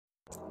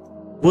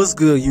What's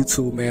good,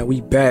 YouTube, man? We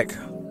back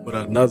with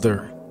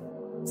another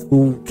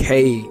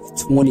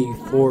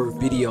 2K24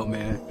 video,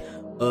 man.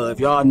 If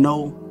y'all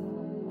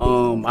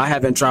know, I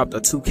haven't dropped a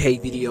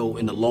 2K video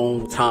in a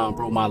long time,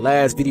 bro. My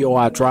last video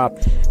I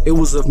dropped, it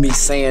was of me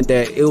saying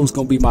that it was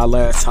gonna be my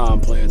last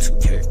time playing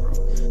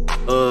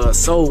 2K, bro.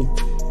 So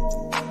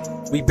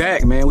we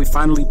back, man. We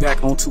finally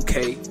back on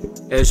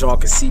 2K, as y'all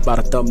can see by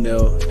the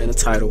thumbnail and the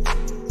title.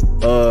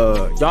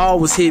 Y'all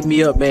was hitting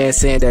me up, man,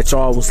 saying that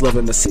y'all was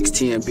loving the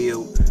 610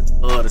 build.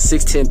 The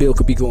 610 build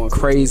could be going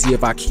crazy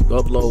if I keep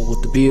uploading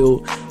with the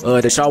build.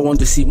 That y'all wanted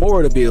to see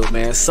more of the build,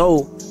 man.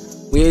 So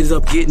we ended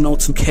up getting on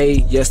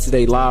 2K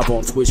yesterday live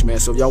on Twitch, man.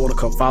 So if y'all want to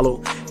come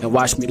follow and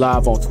watch me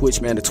live on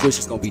Twitch, man, the Twitch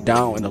is gonna be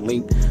down in the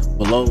link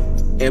below.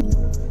 And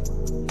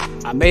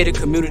I made a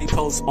community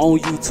post on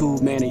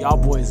YouTube, man, and y'all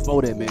boys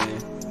voted,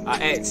 man.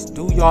 I asked,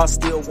 do y'all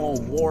still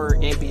want more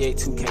NBA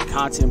 2K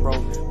content, bro?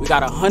 We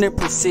got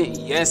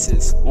 100%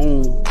 yeses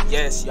on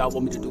yes, y'all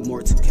want me to do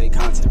more 2K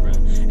content, bro.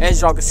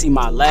 As y'all can see,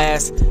 my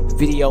last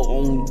video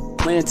on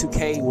playing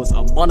 2K was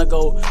a month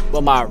ago,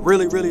 but my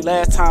really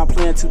last time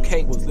playing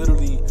 2K was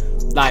literally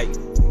like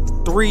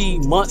 3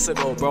 months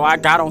ago, bro. I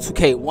got on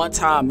 2K one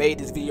time, made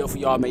this video for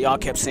y'all, man. Y'all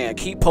kept saying,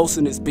 keep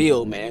posting this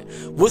build, man.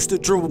 What's the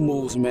dribble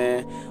moves,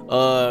 man?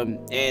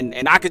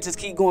 And I could just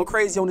keep going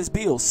crazy on this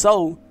build.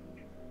 So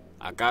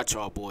I got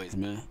y'all boys,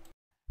 man.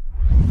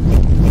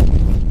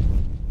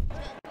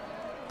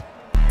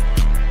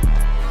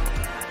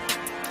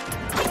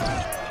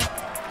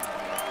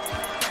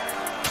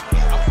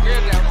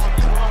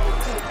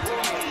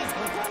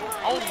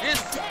 Only this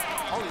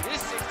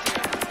 16.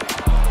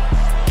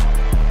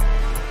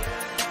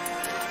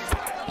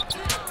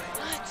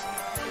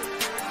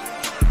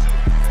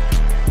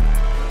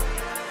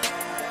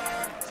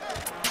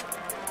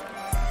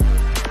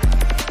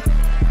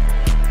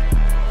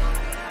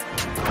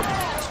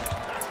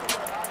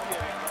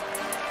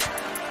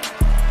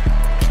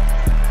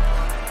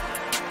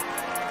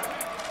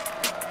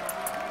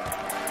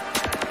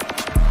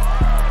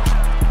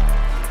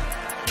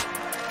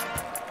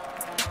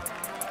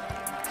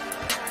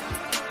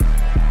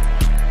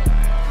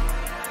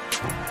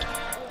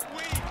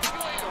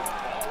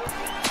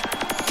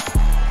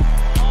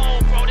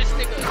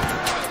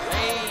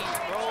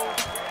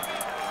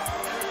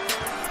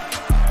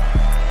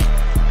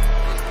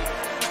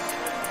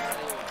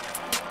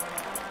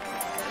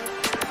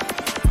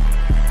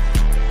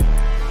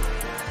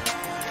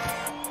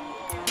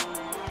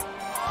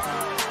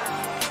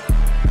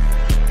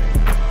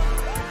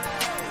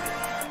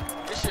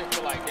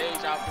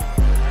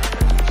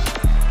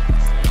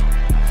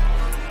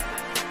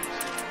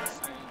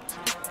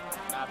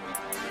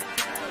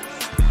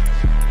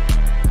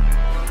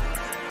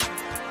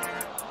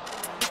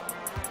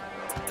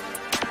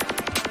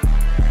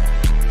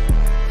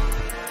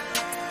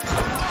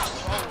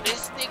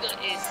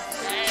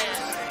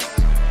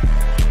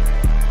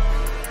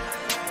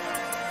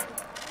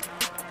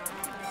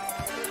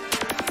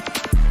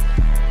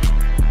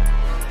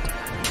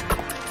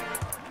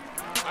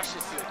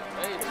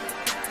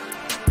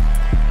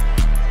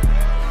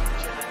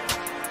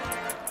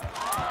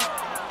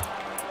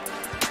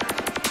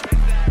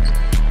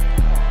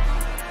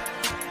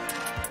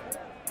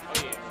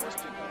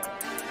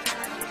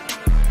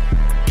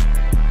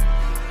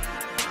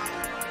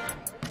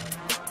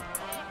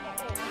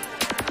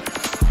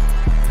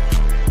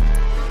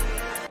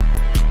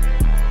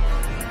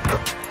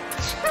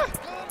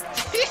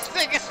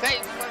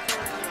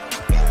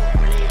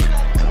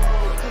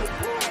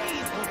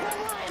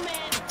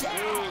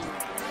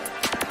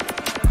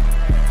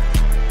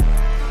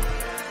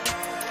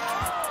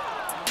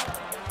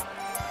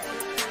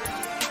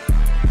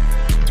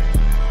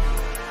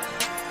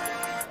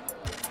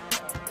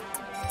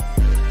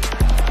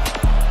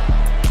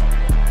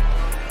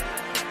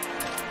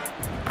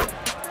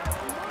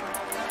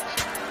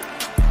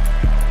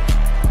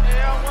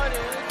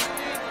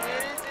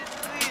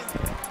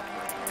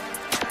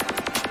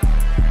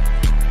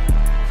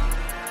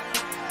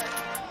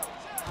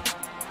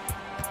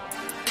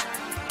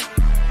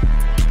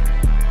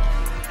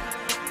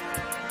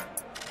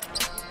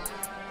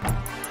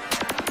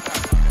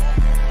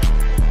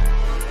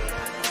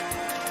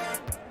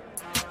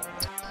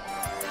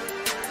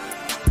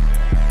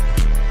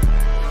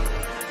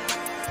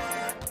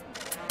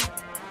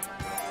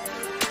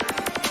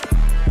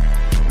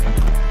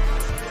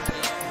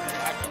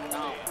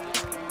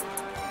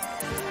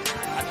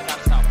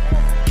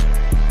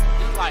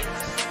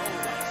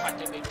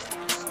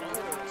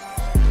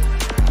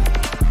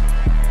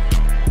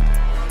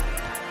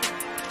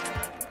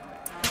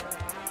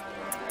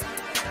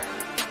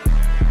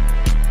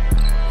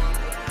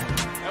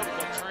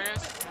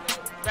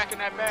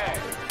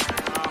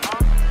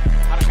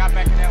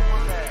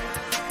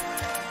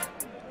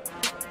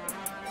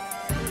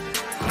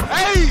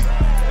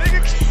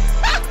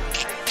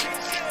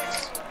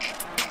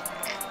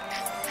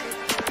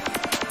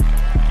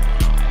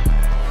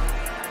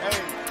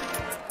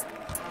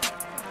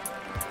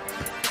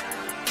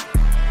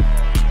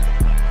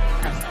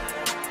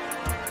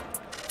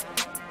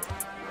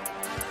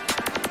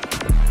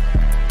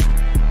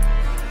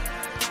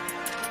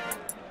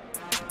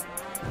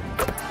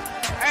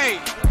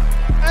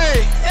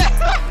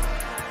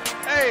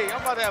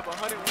 about to have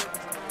 100 wins in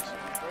this shit.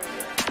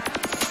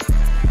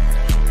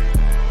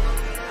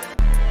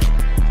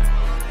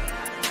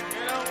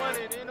 You don't want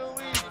it in a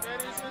week, man.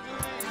 It's a new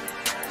week.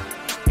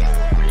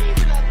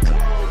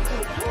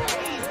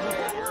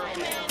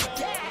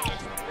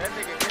 That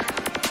nigga,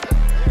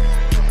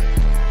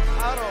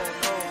 I don't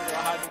know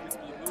how niggas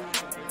be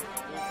losing.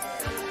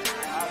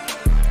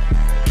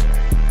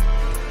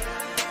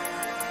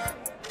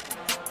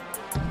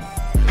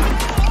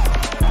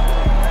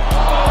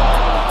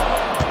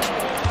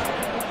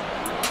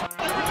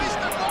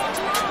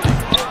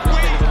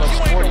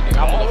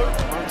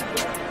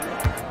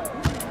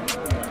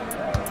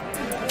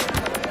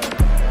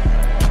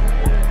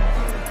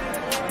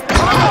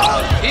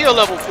 He a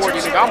level 40,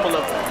 nigga. I'm a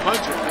level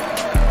 100.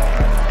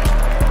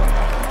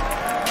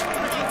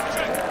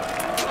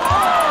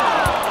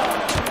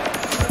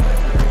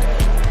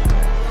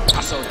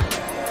 I sold it.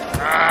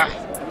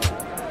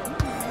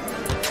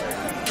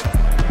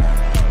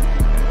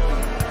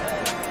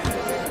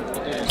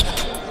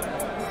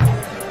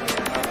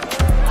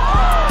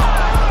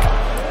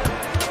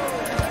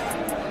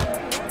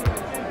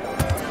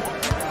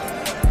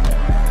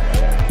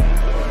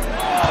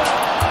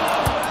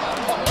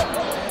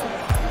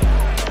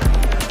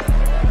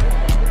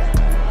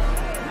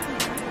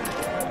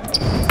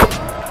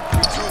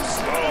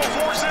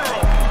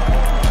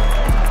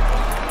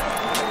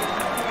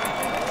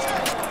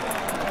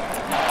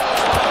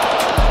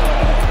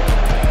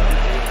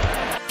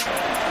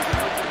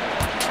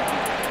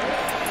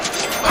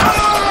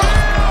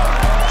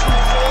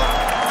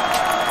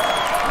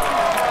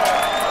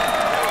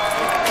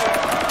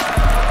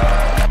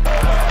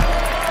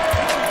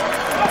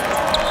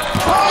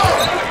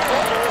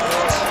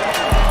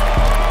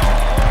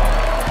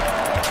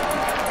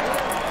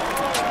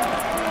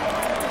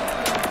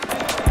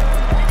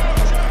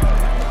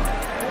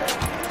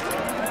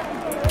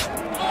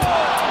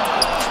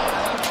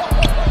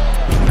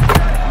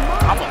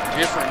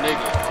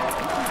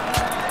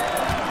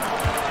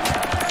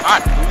 I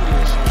do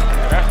this shit.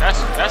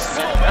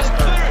 That's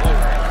third floor.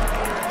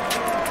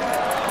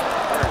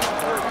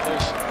 Third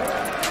place.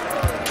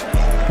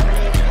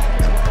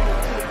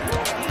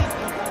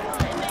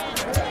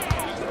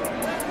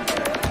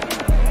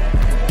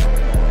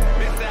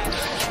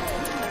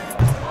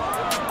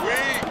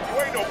 Wait, you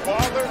ain't no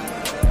bother.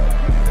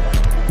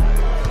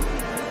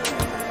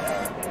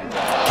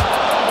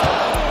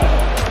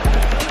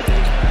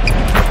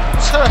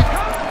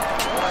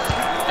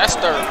 That's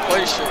third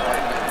place shit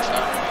right there.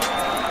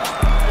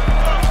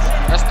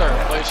 That's third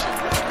place shit.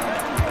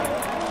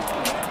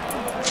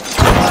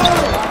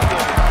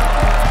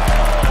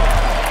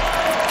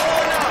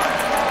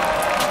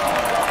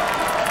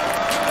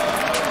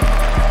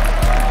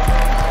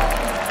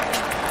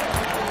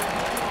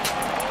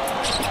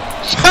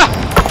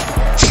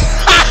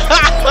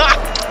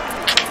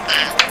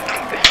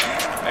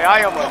 Hey, I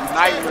am a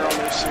nightmare on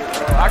this shit,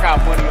 bro. I got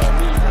money on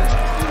me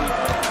versus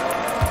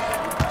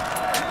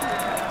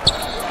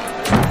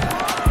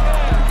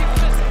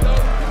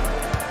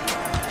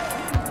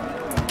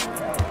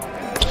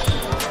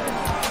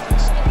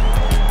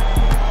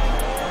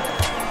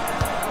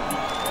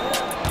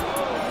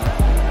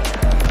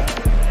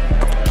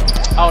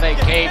oh, they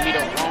gave me the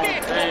wrong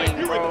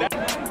thing, bro.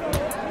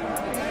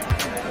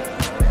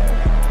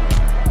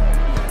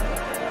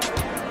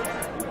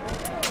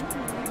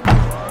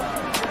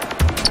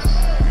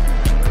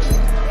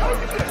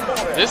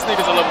 This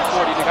nigga's a level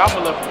 40, nigga. I'm a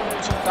level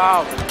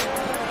 2000.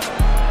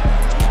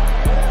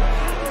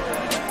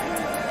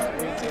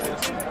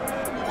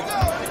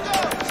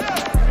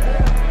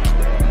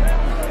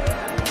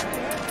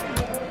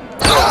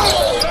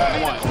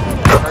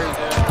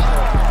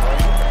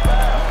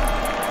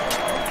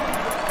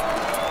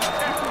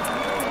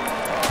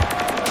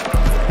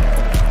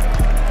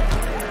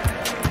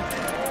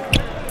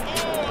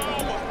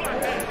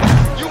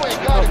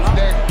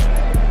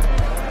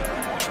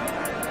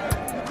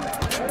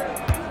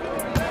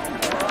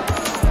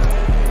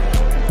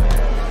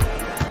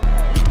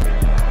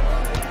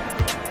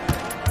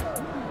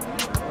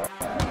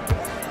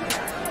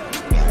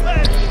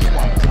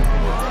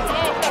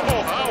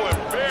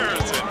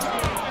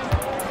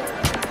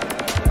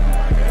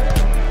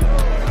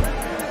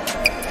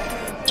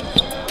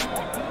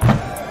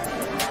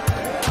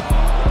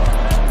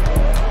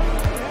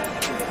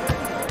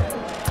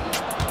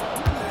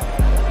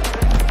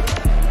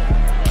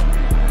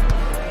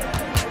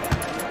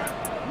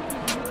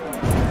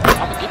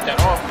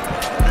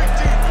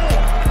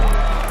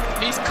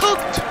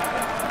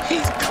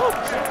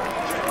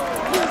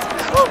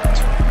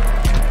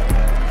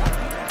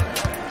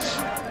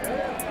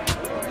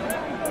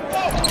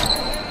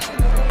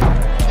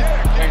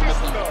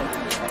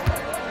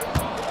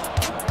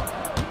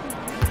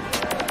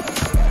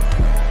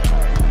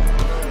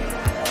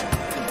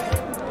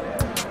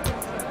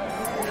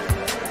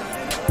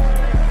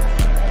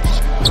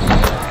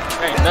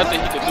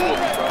 Nothing he could do with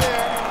me, bro.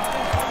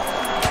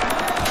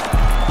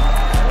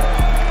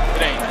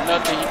 It ain't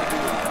nothing he could do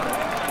with me.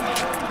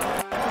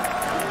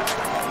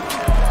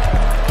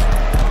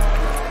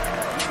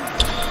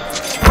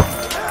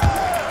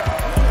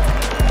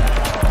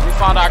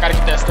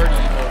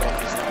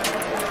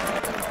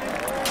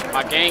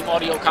 My game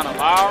audio kind of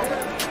loud.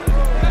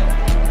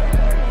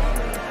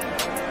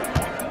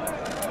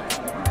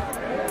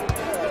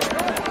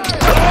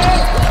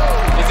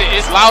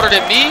 It's louder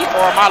than me,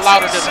 or am I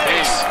louder than the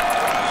game?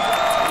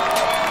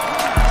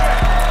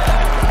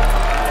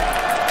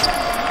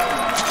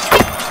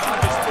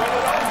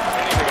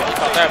 He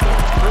thought that was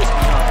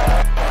crispy,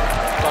 huh?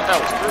 He thought that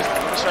was crispy.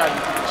 Let me show you how you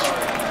do this shit.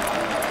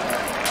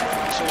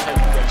 Let me show you how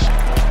you do that shit.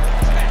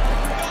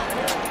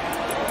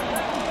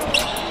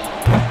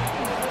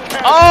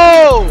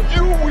 Oh!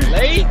 You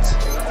late?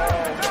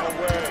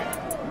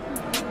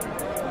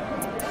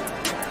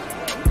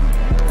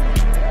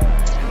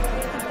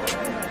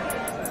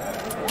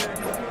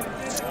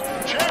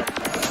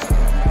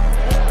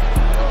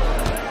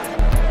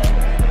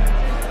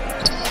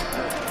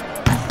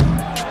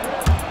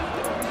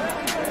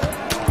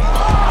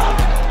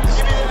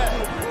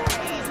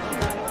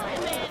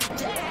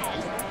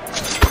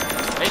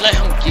 Let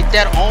him get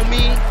that on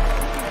me.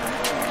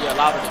 Yeah,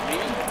 louder than me.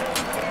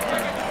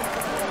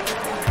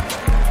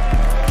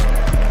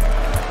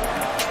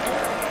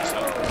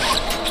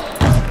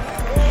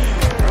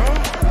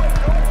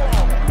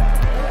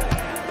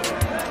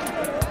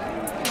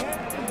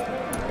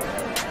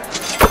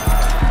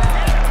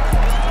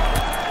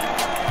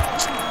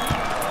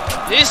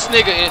 This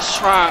nigga is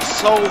trying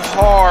so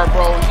hard,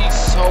 bro. He's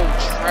so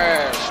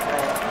trash, bro.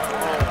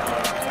 Oh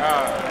my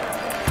god.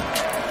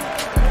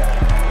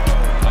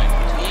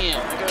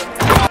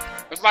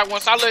 It's like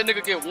once I let a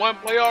nigga get one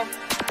playoff,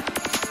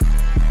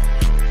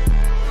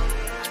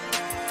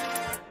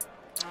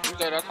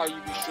 that's how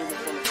you be streaming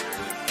from the PC.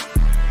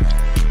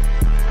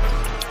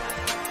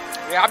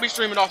 Yeah, I be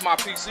streaming off my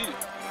PC.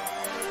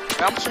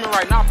 Yeah, I'm streaming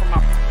right now from my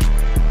PC.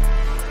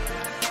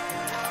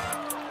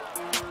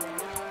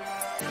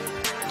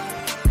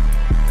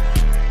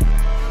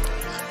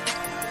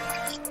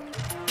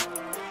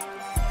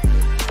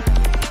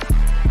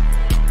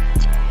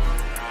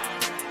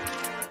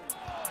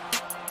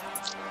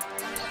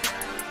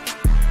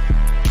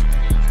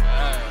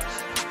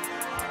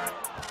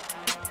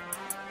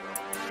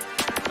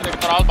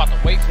 I was about to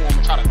wait for him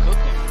and try to cook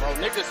him, bro.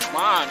 Niggas'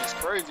 mind is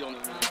crazy on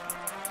this man.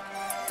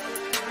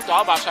 He thought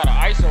I was about to try to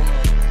ISO him.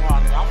 Wow,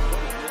 nigga, I'm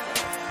winning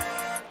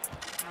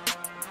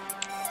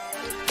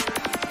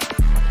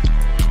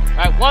this.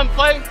 At one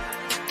play,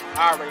 I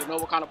already know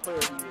what kind of player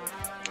he is.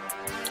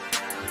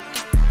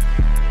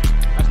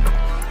 That's me.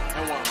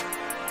 And one.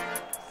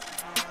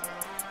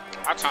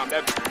 I timed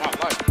that bitch in my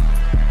life.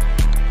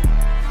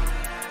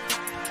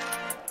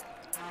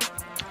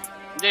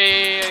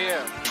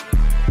 Yeah.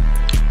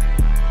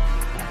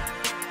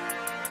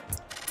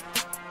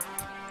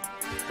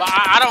 But I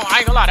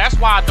ain't gonna lie, that's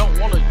why I don't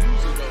want to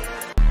use it though.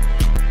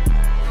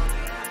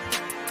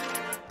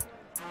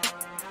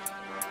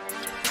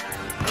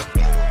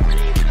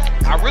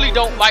 I really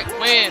don't like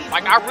playing,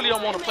 like I really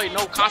don't want to play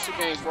no console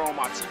games, bro, on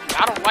my TV.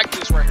 I don't like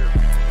this right here.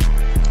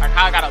 Like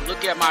how I gotta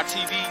look at my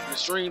TV, the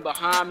stream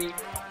behind me,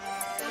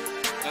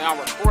 and I'm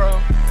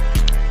recording.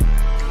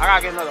 I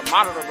gotta get another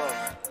monitor, bro.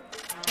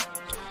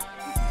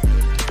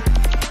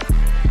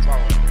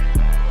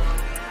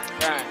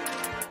 Dang.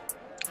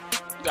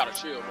 You gotta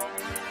chill, bro.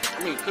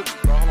 I mean, cookies,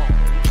 bro. Hold on. You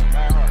going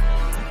mad hard, bro.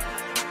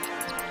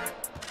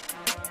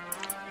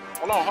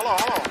 Hold on.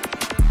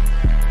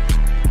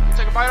 Let me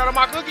take a bite out of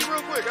my cookie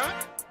real quick, huh?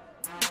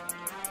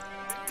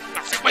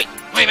 I said, wait,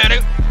 man,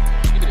 nigga.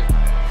 Give me this.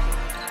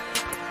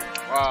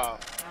 Wow.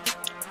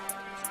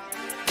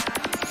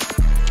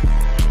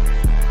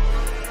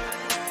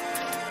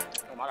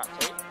 Oh, I got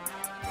tape.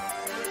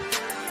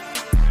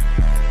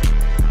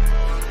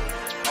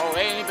 Oh,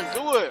 they ain't even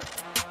do it.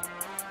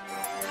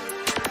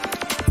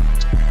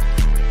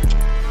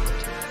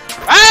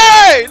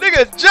 Hey,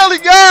 nigga, jelly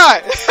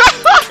guy.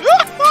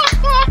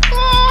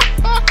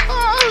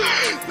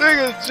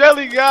 Nigga,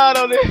 jelly god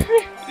on it.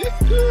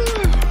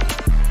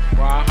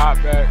 Wow,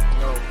 hot back.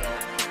 No,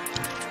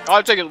 bro. All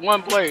it takes is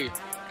one play.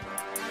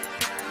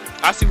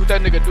 I see what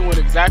that nigga doing,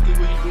 exactly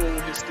what he doing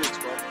with his sticks,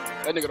 bro.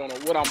 That nigga don't know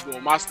what I'm doing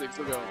with my sticks.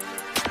 Look at him.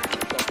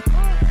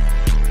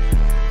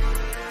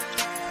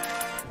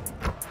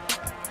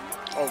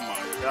 Oh my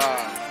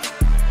god.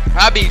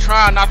 I be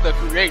trying not to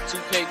create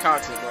 2K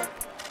content, bro.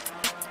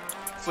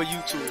 For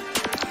YouTube.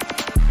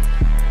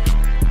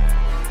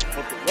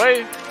 But the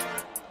way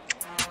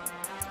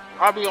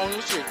I be on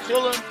this shit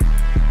chilling.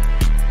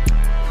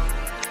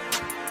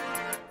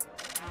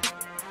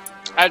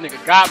 That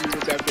nigga got me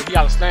with that, but he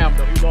out of stamp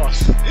though. He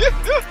lost.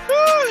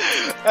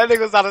 That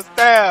nigga's out of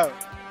stamp.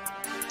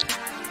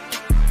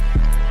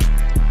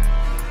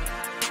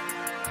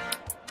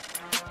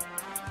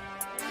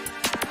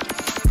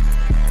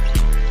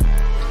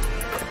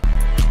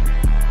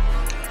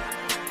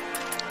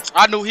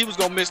 I knew he was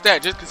gonna miss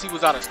that just because he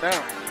was out of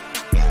stamina.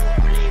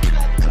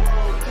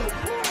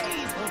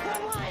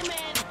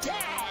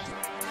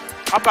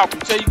 I'm about to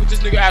tell you what this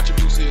nigga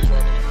attributes is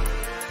right now.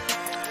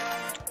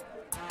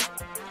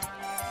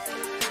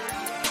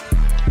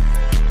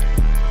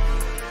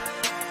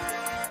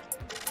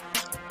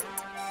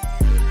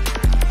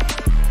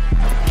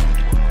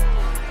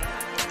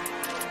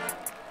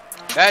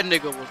 That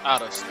nigga was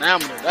out of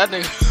stamina. That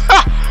nigga.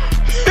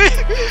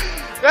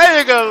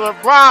 That nigga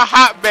LeBron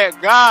hotback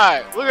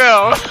guy. Look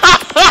at him.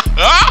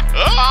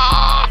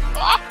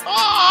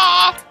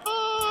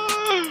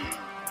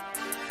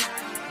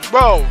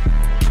 Bro,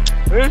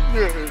 this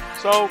shit is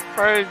so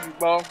crazy,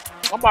 bro.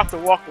 I'm about to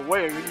walk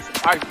away and give you some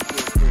ice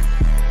real quick.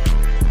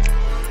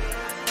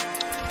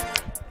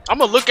 I'm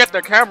gonna look at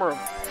the camera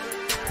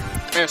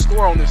and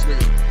score on this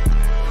nigga.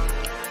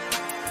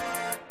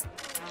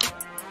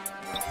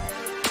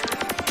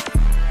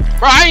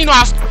 Bro, I ain't know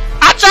I stole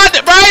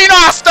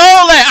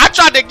that. I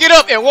tried to get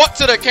up and walk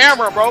to the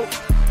camera, bro.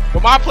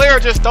 But my player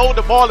just stole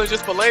the ball and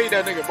just belayed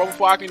that nigga, bro,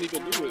 before I can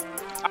even do it.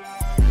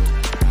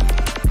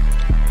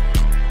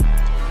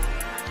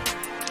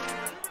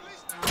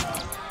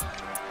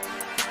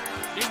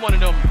 He's one of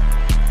them.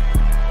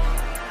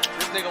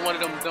 This nigga one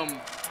of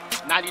them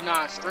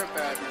 99 strength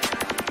ass niggas.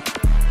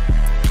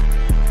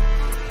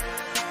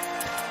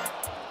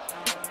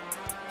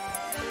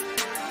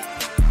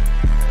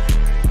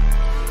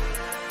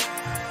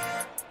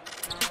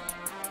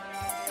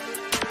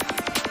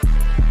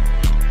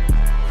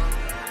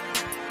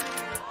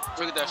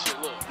 Look at that shit,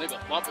 look, nigga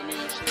bumping me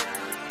and shit.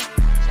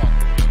 It's all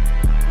good.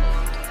 Come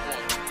on.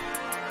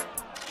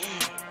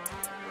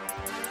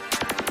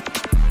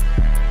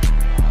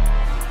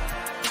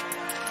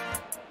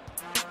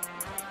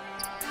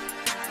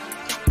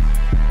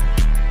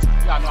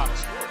 Y'all know how to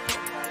score.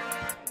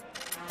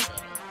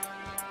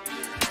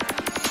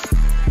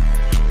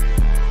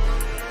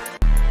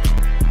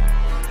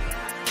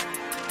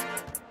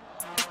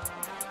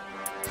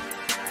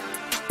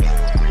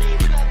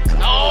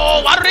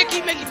 No, why do they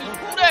keep making me do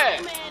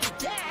that?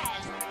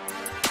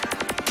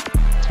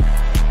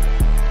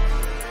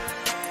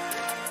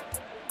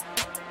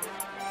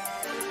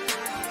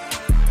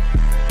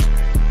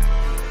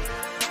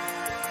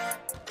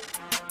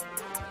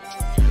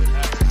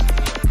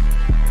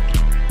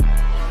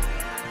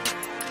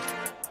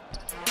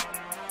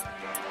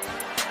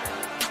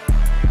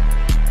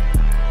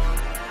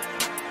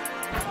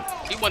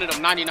 One of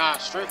them 99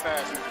 strength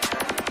ass niggas, bro.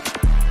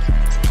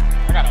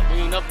 I gotta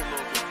lean up a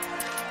little bit.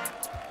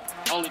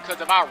 Only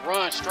cause if I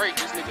run straight,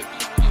 this nigga be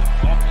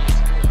bumpy as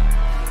hell.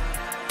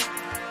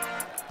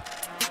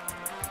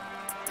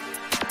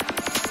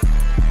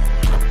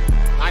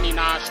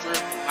 99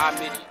 strength, high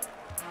midi.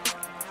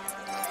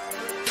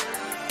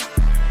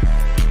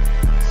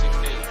 6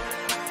 days.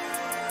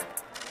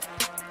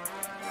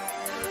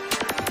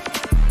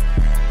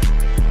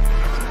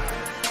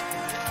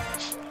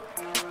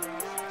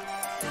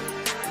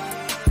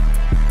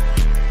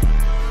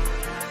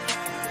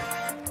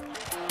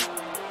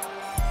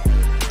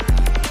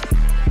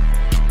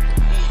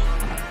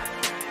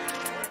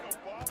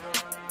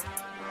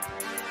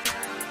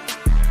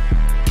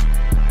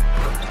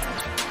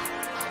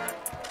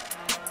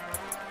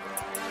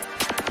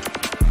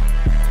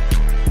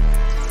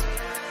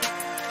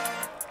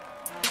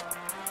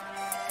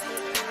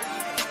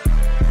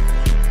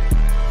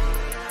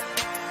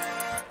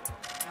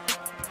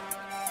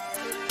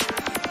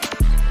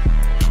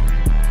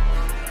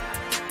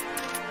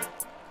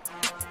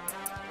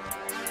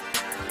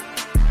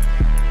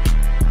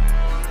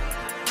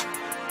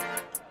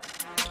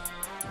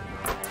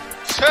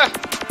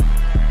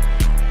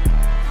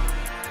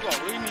 You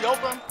gonna leave me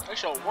open?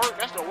 That's your work.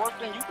 That's the worst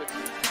thing you could do.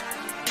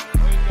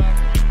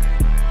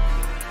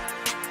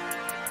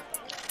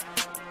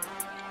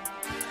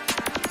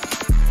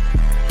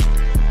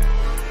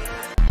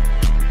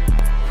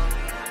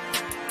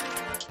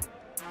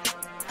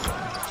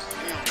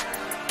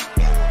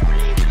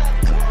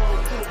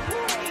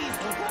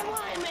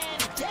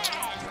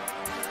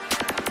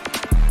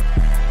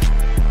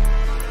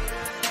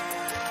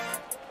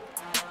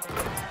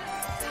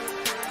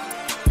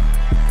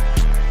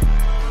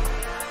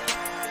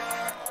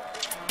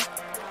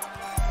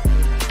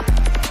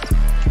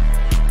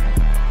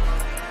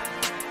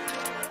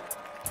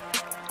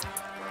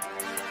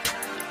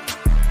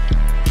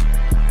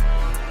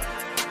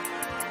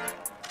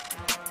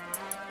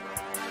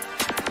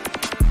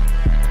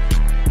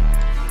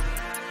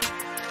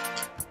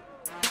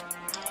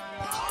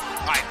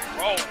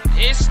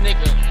 This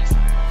nigga is,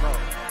 bro.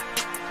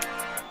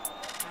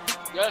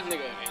 This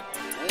nigga is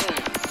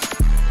annoying.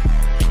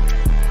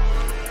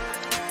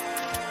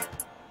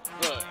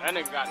 Look, that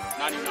nigga got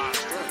 99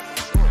 strength,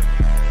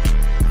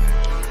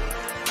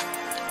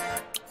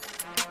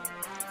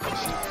 for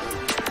sure.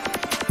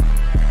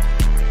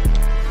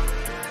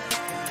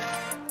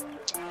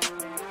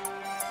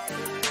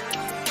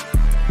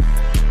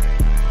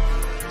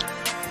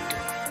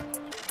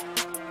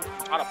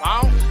 Out of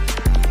bounds?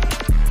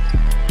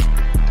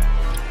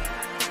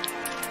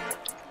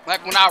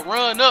 Like when I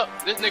run up,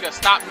 this nigga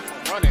stopped me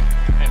from running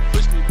and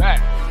pushed me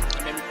back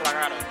and made me feel like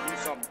I gotta do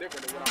something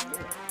different than what I'm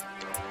doing.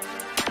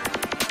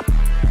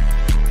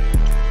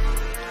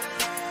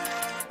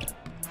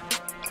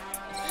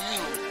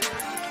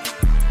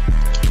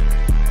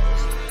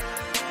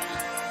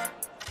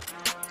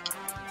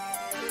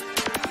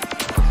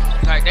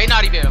 Damn. Like they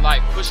not even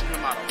like pushing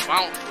him out of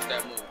bounds with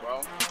that move,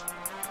 bro.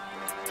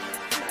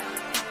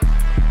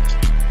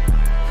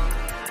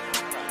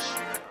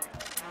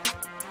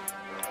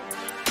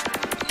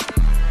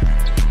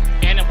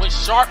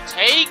 Sharp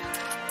take.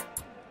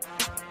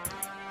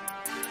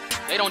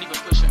 They don't even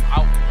push him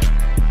out.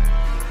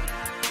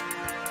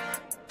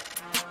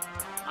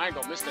 I ain't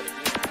gonna miss that again.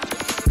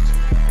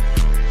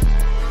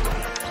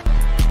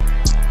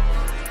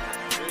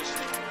 This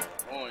shit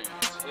annoying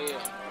as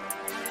hell.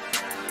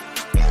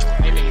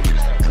 They made me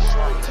miss that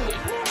Sharp take.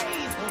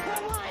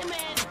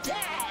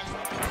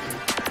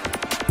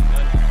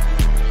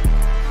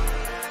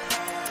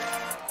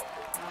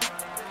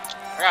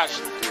 I gotta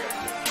shoot 3 of them.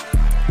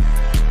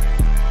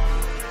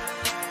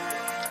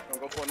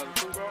 Gonna go for another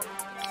 2, bro?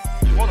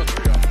 You want a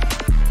 3 of them.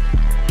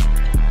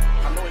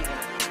 I know he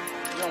want a 3.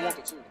 You don't want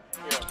the 2.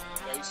 Yeah,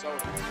 he sold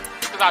it.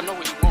 Because I know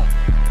what he wants.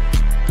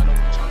 I know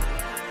what he's trying to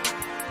do.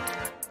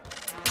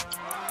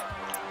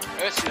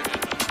 This nigga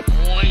is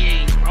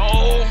annoying, bro.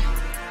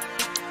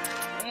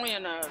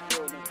 Annoying ass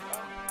little nigga, bro.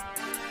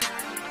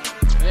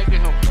 And they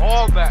get him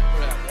ball back for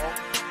that, bro.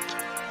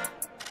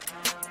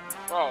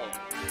 Bro.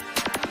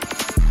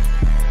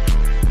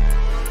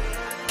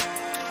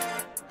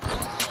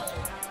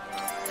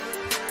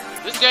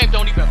 This game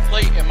don't even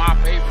play in my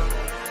favor, bro.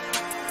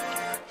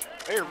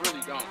 They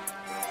really don't.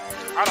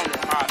 I don't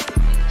know how I do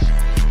this.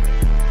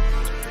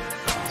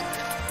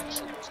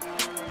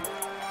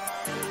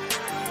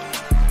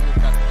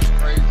 Got this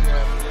crazy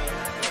ass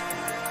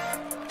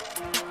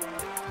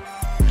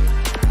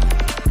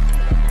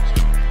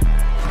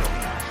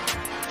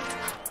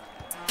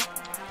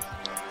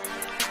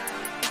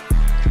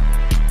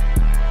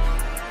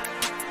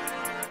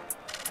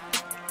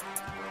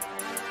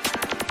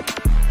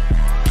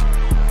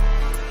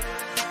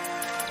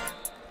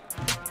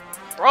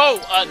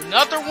Bro,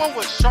 another one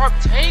with sharp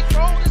take,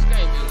 bro. This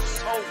game is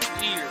so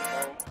weird,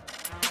 bro.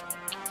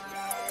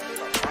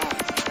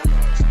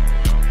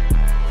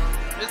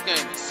 This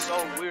game is so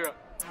weird.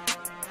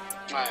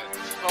 Like,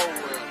 so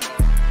weird, bro.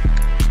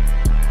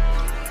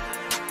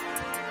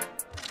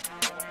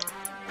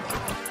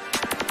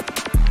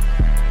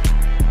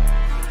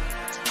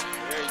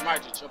 Yeah, you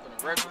might just jump in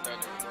the wreck with that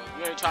nigga, bro.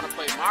 You ain't trying to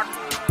play my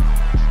crew.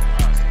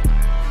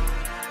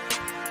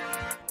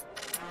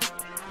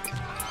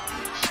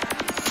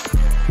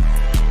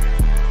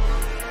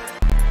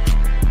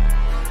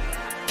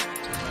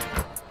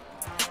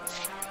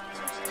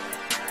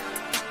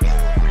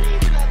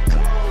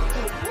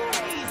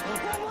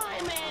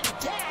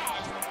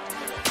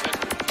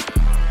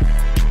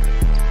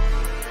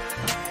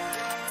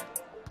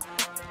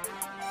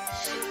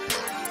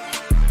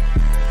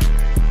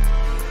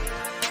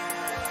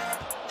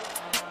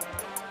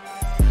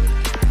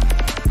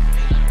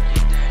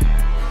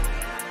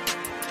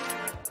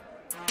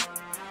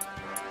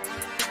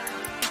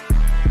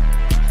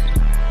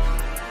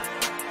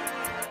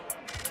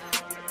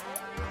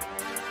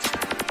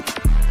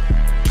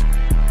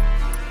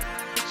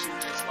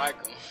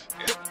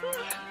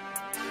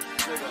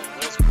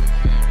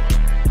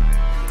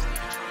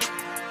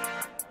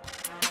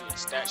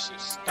 That shit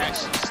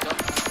stuff.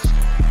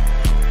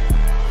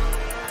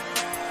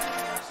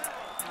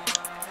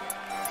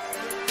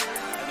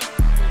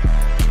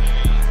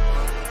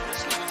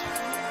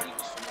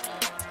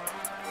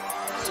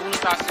 As soon as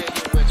I said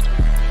hit West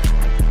Coast,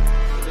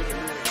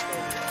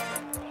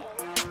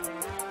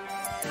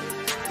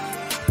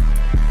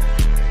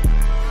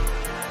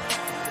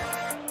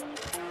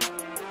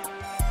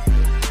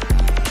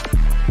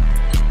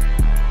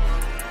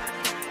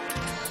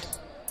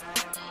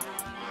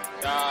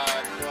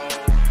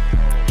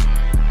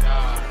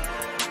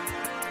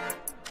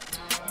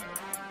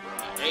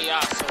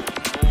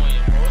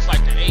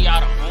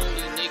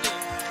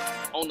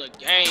 the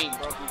game,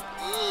 bro.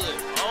 Good,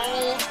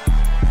 bro.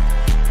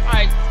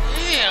 Like,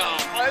 damn,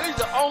 bro. He's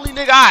the only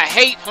nigga I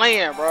hate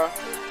playing, bro.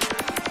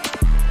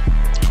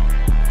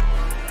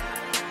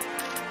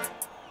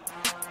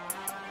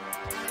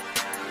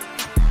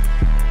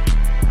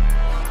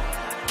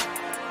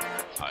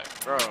 Like,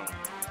 bro.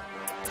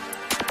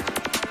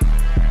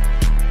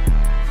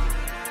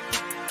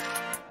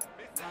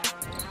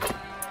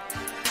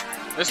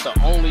 It's the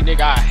only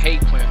nigga I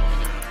hate playing on the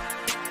game.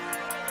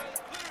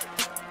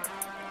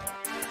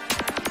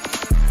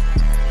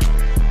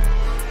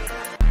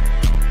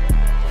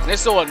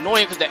 It's so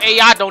annoying because the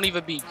AI don't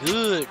even be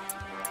good.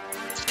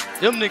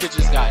 Them niggas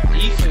just got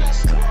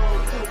defense.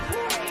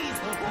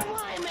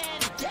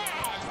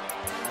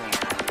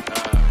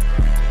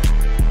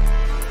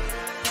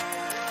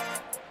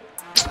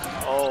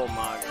 Oh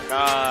my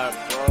god,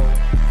 bro.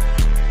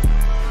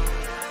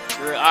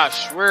 I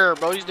swear,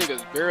 bro, these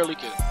niggas barely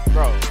can,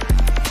 bro.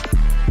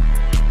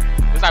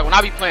 It's like when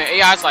I be playing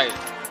AI, it's like,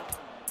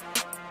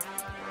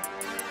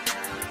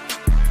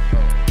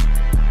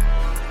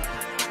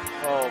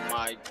 oh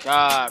my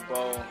god,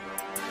 bro.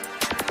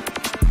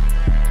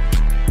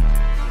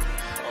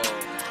 Oh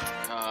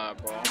my god,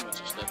 bro. I'm gonna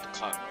just let the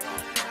clock go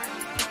out.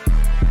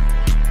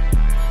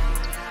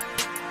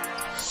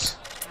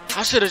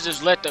 I should have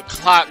just let the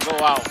clock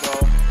go out,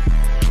 bro.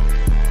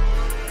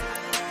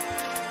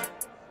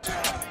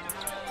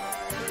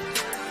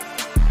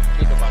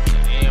 Think about the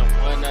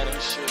M1 that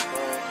and shit, bro.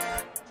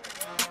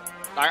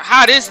 Like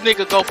how this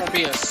nigga go from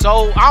being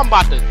so I'm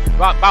about to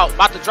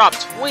drop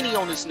 20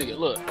 on this nigga.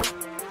 Look.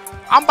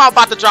 I'm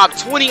about to drop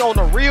 20 on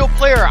a real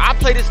player. I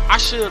play this. I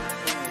should.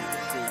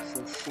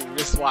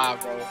 This is why,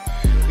 bro.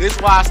 This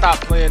is why I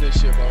stopped playing this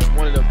shit, bro.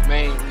 One of the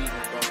main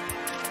reasons, bro.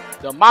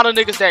 The amount of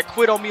niggas that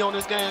quit on me on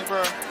this game,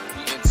 bro,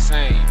 be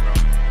insane, bro.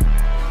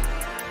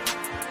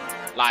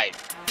 Like,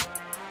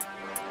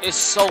 it's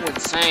so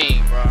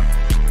insane, bro.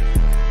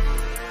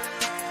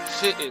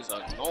 Shit is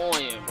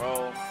annoying,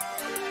 bro.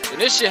 And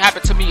this shit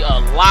happened to me a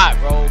lot,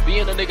 bro.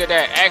 Being a nigga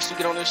that actually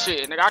get on this shit,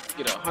 and nigga, I could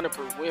get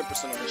 100% win %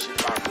 on this shit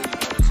if I really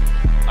wanted to.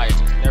 Like,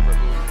 just never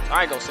lose.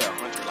 I ain't gonna say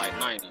 100, like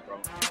 90, bro.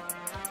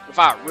 If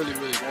I really,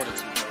 really wanted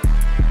to, bro.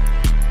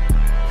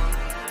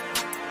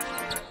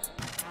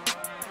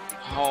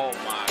 Oh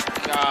my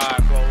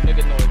god, bro.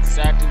 Nigga know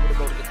exactly where to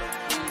go to get the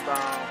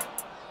rebound.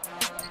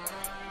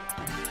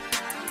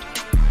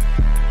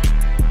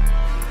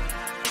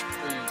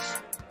 Please.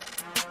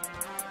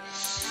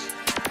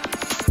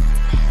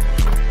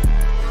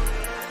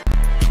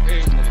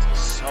 These niggas are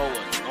so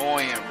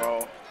annoying,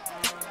 bro.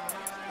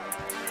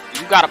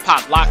 You gotta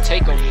pop lock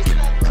take on these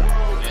niggas, bro.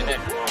 And that,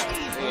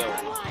 hell.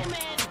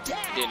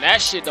 Then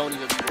that shit don't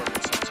even be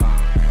working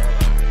sometimes, bro.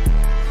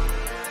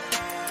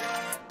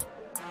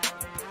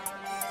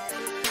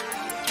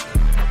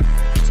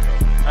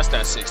 That's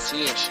that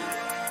 16 shit.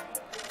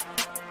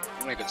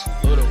 You make it too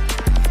little.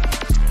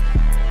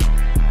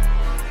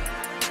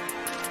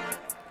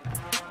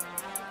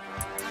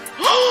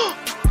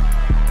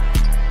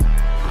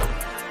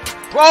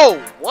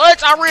 Bro,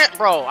 what? I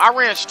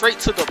ran straight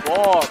to the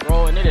ball,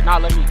 bro, and they did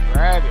not let me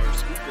grab it or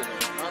scoop it or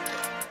nothing.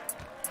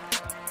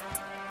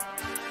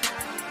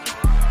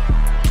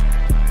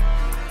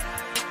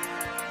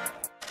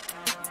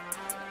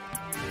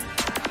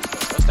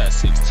 That's that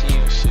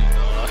 16 shit,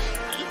 dog.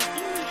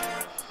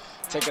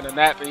 Taking a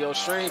nap in your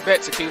stream.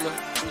 Bet, Tequila.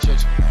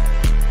 Appreciate you.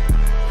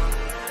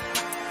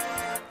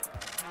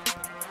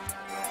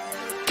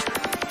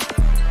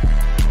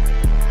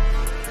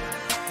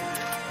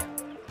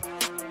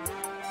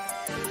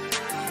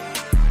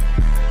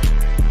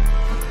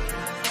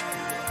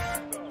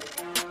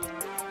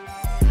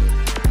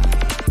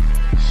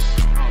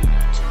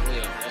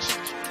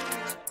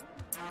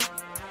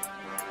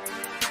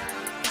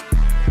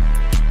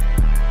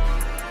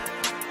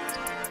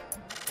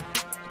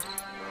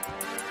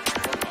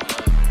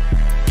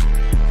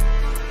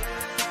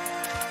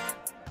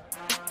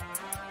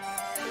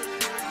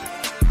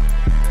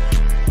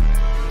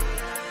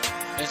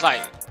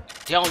 Like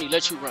they only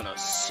let you run a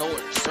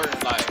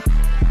certain like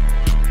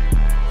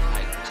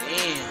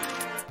damn.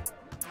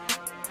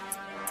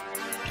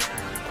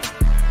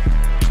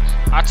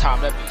 I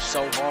timed that bitch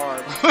so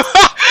hard.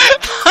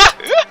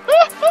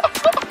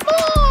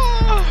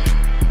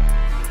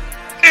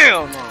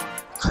 Damn, man,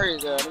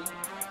 crazy. I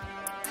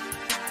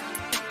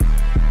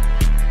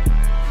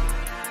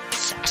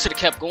should have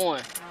kept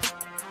going.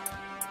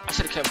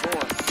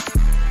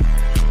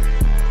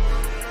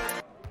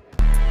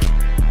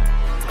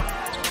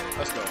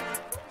 Let's go.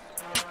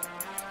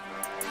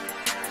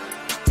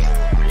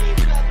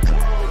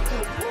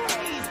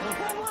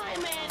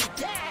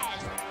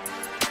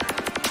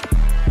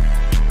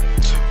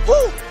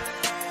 Woo!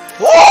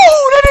 Woo!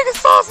 That nigga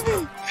sauced me!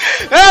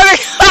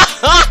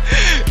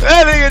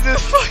 That nigga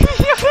just fucking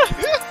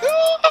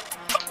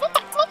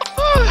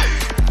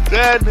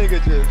That nigga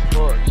just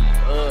fucked me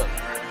up,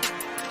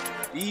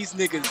 man. These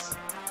niggas,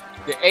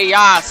 the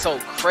AI is so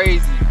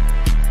crazy.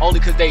 Only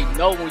because they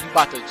know when you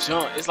about to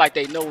jump. It's like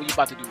they know when you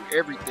about to do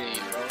everything,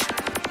 bro.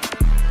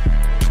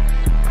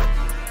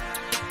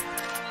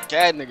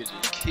 That nigga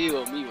just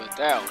killed me with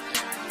that one.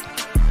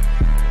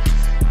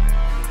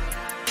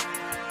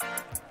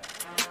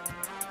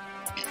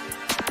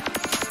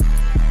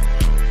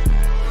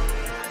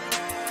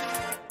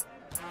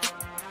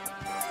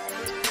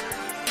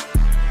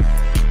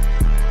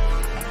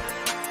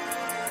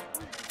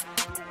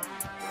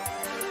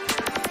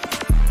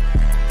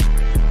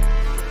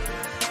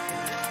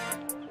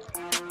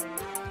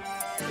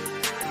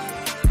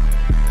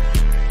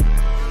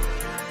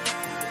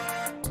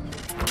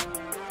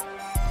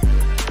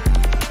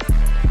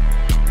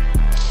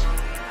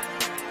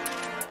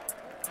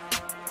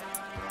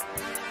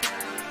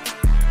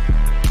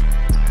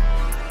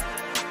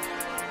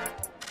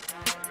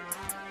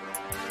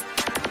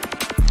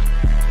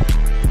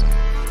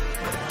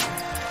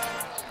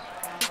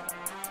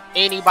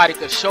 Anybody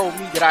could show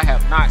me that I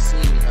have not seen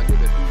a nigga do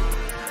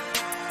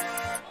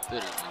it.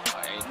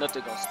 Literally, ain't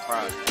nothing gonna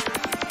surprise me.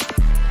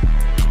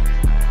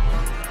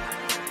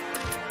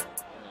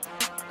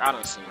 I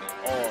done seen it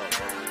all,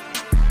 bro.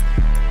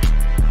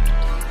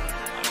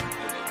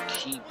 Like,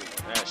 keep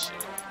doing that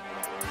shit.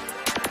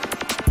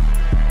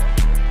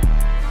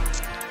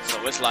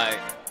 So it's like,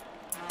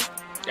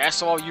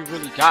 that's all you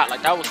really got.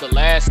 Like, that was the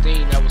last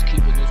thing that was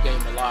keeping this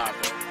game alive,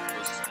 bro.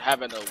 Was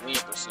having a win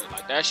 %.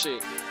 Like, that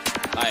shit,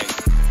 like,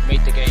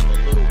 make the game a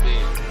little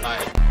bit,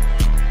 like,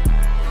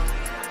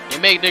 it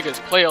make niggas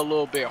play a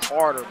little bit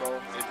harder, bro,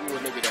 if you a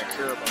nigga that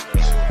care about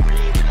that shit.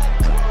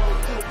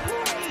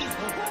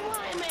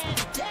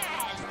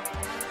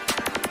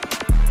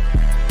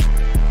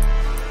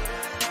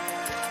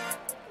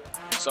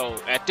 So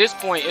at this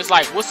point, it's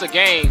like, what's a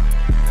game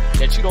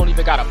that you don't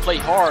even gotta play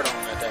hard on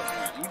at that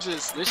point? You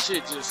just, this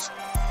shit just,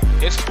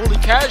 it's fully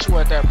casual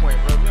at that point,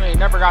 bro. You ain't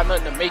never got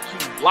nothing to make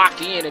you lock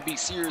in and be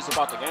serious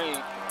about the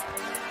game.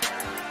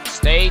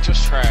 Stage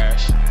was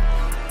trash.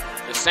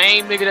 The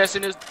same nigga that's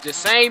in this, the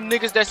same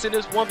niggas that's in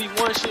this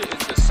 1v1 shit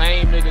is the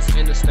same niggas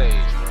in the stage,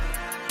 bro.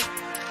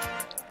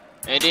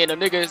 And then the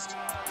niggas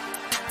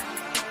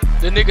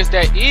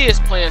that is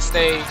playing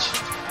stage,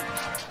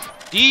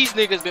 these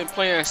niggas been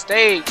playing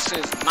stage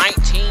since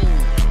 19.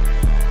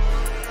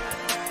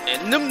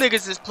 And them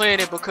niggas is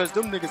playing it because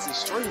them niggas is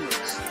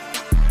streamers.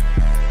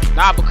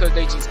 Not because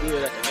they just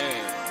good at the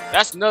game.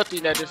 That's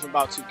nothing that different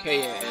about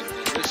 2K and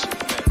this shit,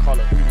 man, Call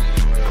of Duty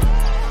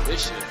and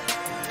this shit.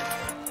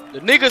 The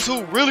niggas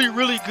who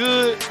really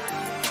good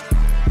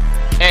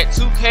at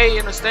 2K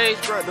in the stage,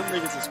 bro, them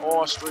niggas is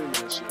all streaming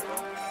and shit, bro.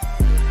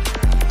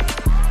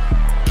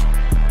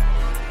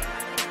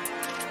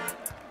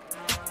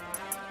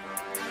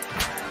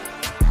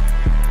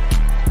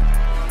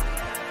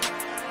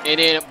 And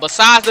then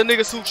besides the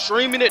niggas who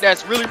streaming it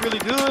that's really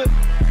good,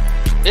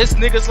 it's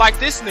niggas like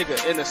this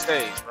nigga in the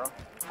stage, bro.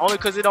 Only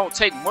cause it don't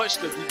take much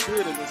to be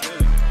good in this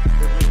game.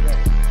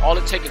 All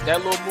it takes is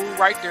that little move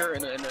right there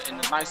and a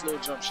nice little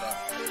jump shot.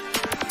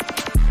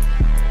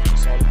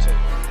 That's all it takes.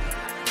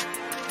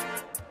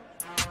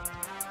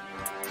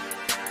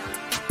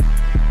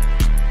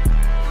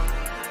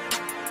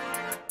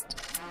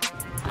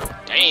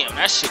 Damn,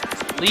 that shit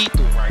is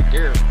lethal right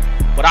there.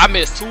 But I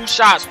missed 2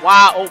 shots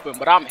wide open,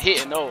 but I'm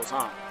hitting those,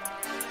 huh?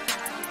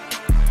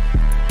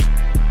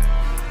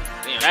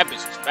 Damn, that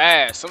bitch was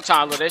fast.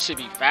 Sometimes that shit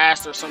be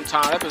faster.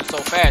 Sometimes that bitch was so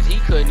fast he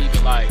couldn't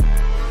even like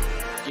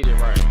get it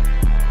right.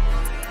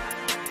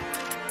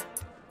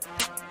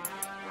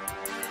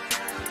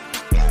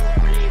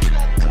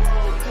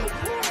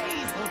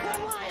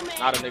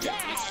 Not a nigga,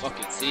 he's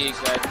fucking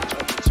zigzag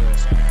jumping to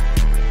us.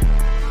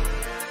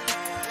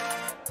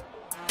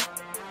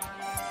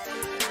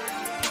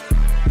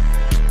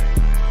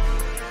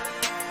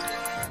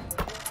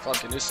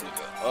 Fucking this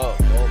nigga up,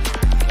 oh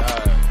my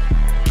god.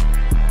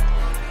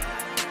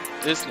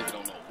 This nigga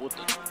don't know what to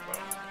do, bro.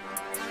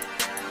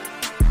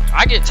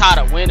 I get tired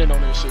of winning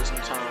on this shit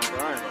sometimes, bro.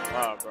 I ain't gonna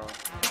lie, bro.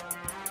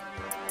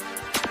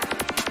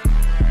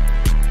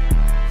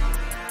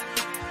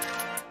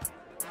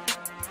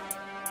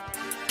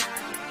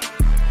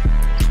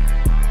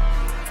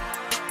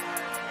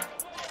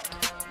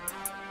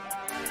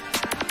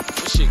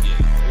 This shit get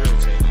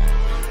irritating.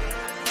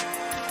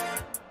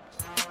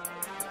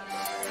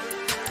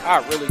 I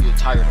really get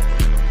tired of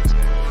winning on this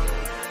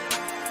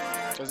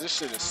game, cause this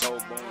shit is so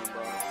boring,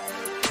 bro.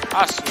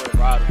 I swear,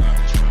 bro, I do not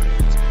be trying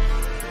this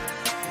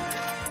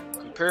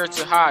game. Compared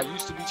to how I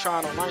used to be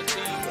trying on 19,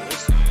 but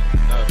this ain't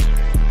nothing.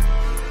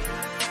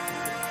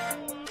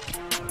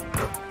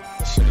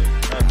 This shit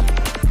ain't nothing,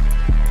 bro.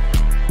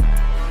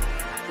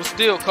 What's the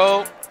deal,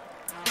 Cole?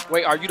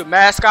 Wait, are you the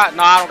mascot?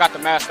 No, I don't got the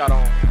mascot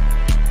on.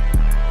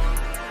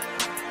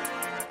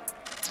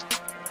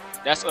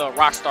 That's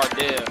Rockstar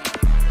Dev.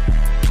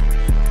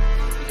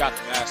 Got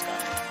the mascot.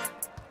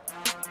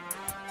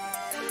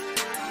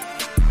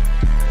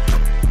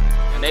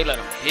 And they let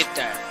him hit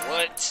that.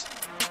 What?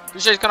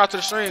 Appreciate you coming out to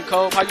the stream,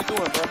 Cole. How you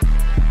doing, bro?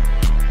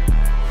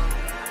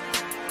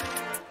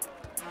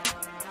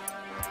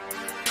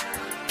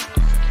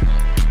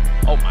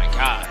 Oh my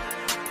god.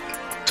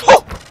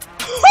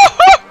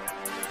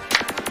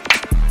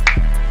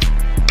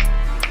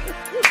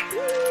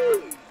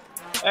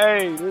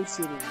 Hey, this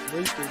shit is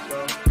wicked,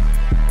 bro.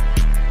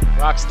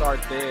 Rockstar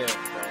Dev,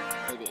 bro.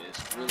 Nigga is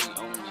really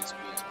on this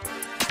bitch, bro.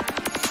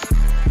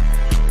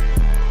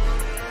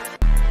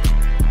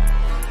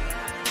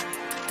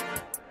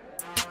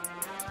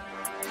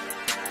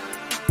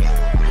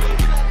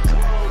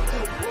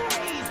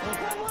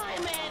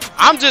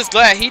 I'm just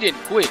glad he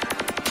didn't quit.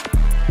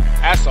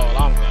 That's all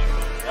I'm glad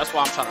about. That's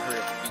why I'm trying to hurry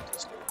up and beat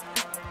this dude.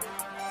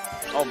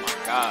 Oh my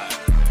god.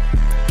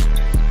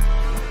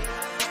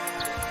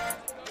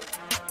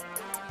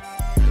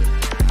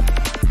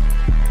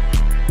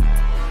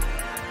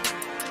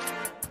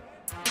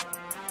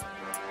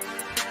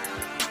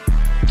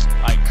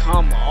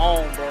 Come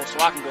on, bro, so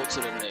I can go to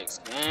the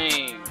next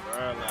game,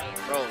 bro. Like,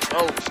 bro,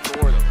 go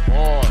score the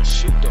ball,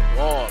 shoot the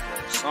ball,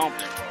 bro,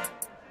 something, bro.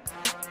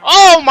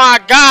 Oh my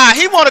god,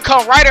 he want to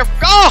come right in.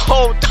 Go,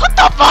 what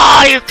the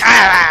ball, you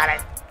got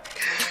it.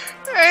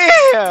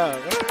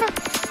 Damn, bro.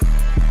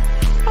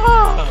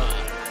 Oh.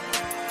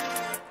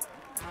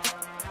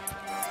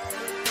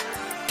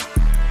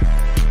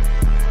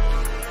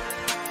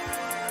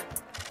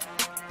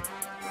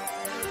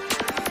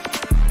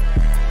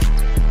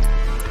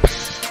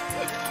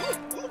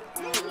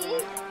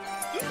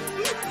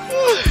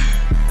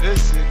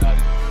 This shit not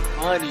even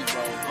funny,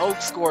 bro.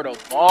 Hope scored a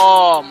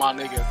ball, my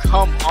nigga.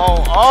 Come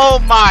on. Oh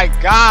my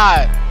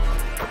god.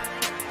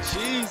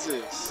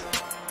 Jesus.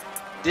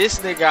 This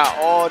nigga got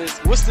all this.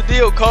 What's the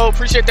deal, Cole?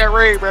 Appreciate that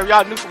raid, bro.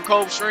 Y'all new from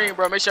Cole's stream,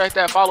 bro. Make sure you hit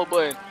that follow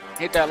button.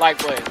 Hit that like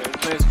button, man. We're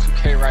playing some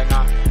 2K right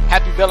now.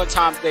 Happy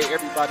Valentine's Day,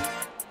 everybody.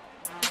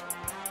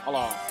 Hold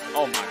on.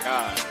 Oh my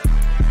god.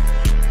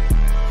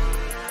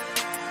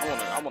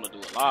 I want to do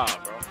it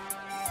live, bro.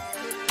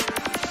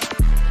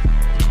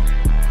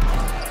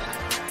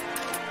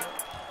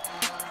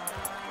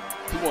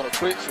 You want to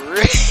quit for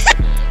real?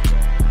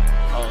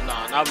 Oh,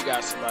 nah, now we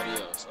got somebody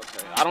else.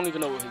 Okay, I don't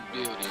even know what his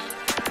build is.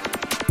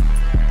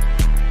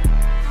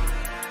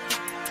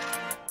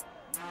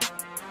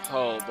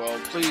 Oh, bro,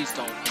 please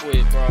don't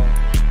quit, bro.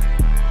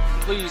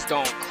 Please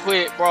don't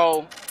quit,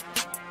 bro.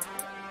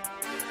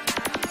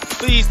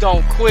 Please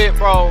don't quit,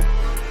 bro.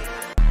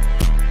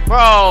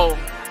 Bro.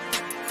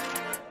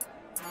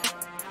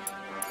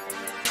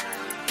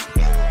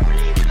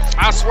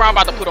 I swear I'm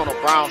about to put on a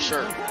brown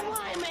shirt.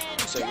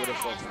 You say, where the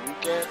fuck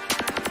Luke at?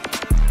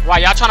 Why,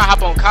 y'all trying to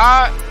hop on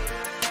COD?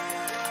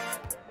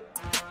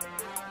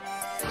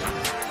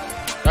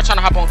 Y'all trying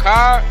to hop on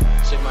COD?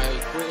 Shit, my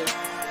head quitting.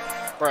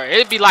 Bro,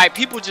 it'd be like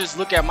people just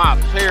look at my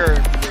player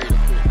and be ready to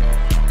quit, bro.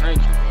 Thank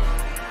you, bro.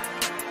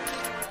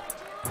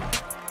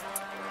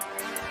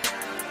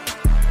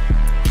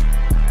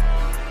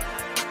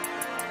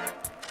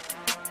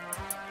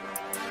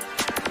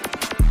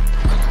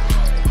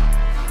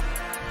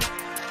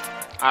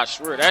 I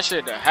swear that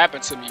shit that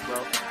happened to me, bro.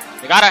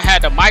 Like, I done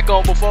had the mic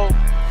on before.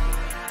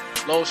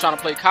 Lowe's trying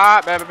to play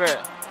COD, bad.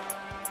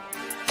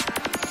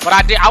 But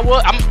I'm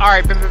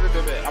alright,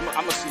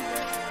 I'ma see,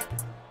 bro.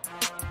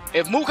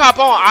 If Mook hop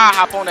on, I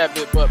hop on that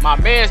bit. But my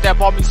mans that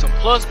bought me some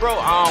plus, bro,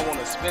 I don't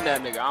want to spend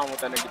that nigga. I don't want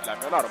that nigga to be like,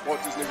 man, I done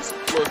bought these niggas some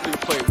plus. Nigga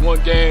played one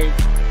game,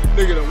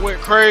 nigga done went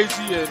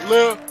crazy and left. You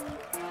know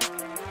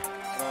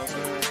what I'm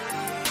saying?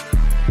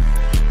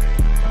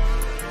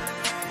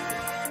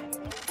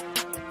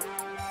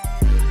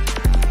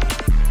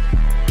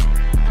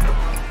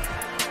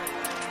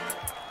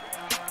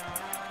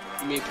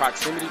 You mean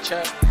proximity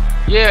chat?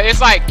 Yeah, it's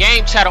like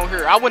game chat on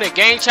here. I went in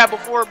game chat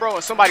before, bro,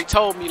 and somebody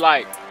told me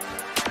like,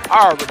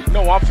 I already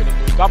know I'm finna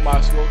lose. I might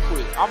as well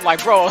quit. I'm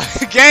like, bro,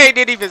 the game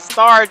didn't even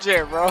start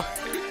yet, bro.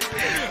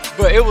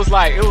 But it was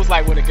like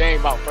when the game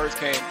about first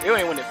came. It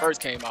ain't when it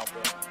first came out,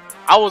 bro.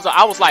 I was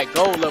like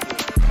gold level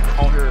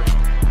on here.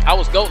 I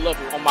was gold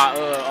level on my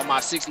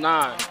 6'9",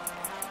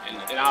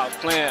 and I was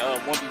playing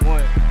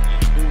 1v1.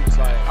 And the dude was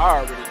like, I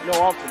already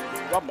know I'm finna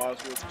lose. I might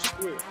as well just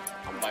quit.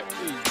 I'm like,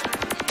 please.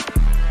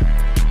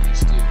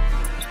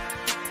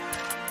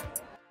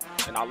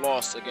 And I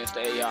lost against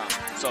the AI.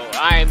 So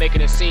I ain't making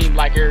it seem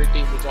like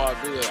everything was all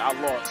good. I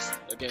lost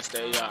against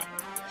the AI.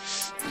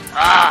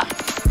 Ah!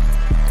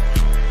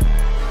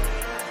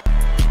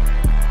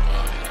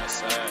 Oh, yeah, that's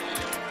sad,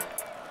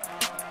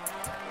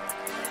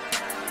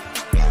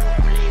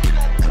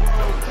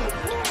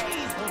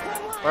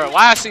 yeah. Bro,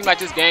 why it seem like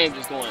this game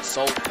just going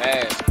so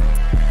fast, bro?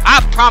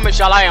 I promise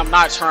y'all I am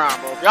not trying,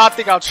 bro. Y'all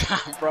think I'm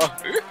trying, bro.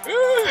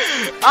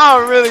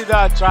 I'm really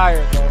not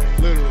trying, bro.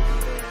 Literally.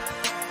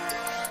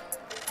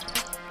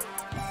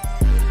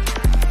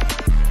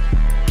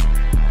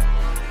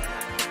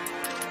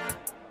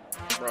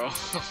 Bro,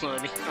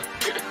 funny.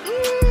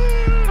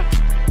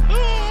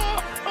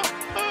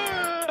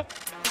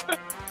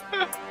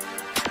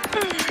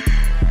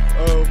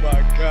 Oh my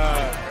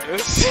god, bro.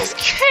 This is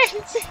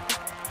crazy.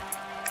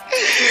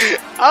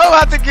 I'm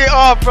about to get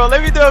off, bro.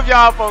 Let me know if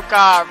y'all up on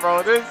COD,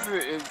 bro. This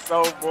is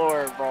so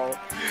boring, bro.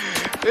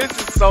 This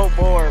is so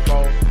boring,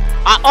 bro.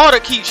 I ought to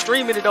keep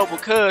streaming it though,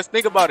 because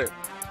think about it.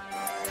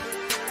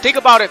 Think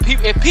about it.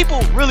 If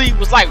people really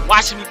was like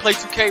watching me play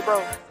 2K,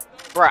 bro.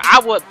 Bro, I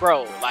would,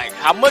 bro. Like,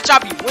 how much I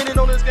be winning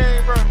on this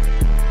game, bro?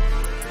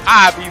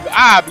 I'd be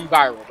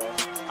viral, bro.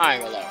 I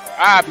ain't gonna lie, bro.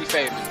 I'd be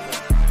famous,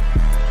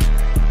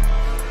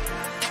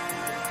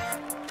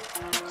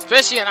 bro.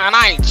 Especially, and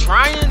I ain't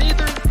trying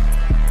either.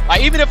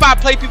 Like, even if I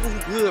play people who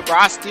good, bro,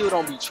 I still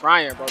don't be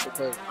trying, bro,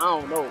 because I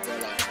don't know, bro.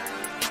 Like,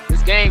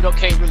 this game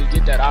can't really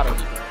get that out of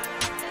me, bro.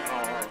 I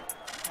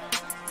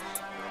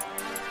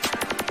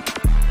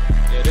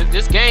don't know. Yeah,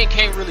 this game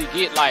can't really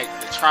get like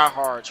the try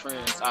hard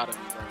trends out of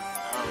me, bro.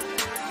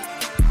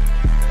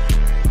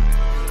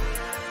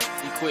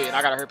 He quit.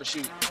 I gotta hurry up and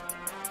shoot.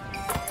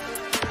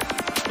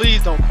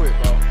 Please don't quit,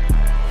 bro.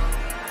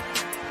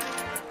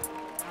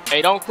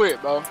 Hey, don't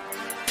quit, bro.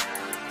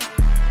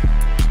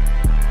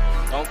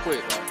 Don't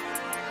quit, bro.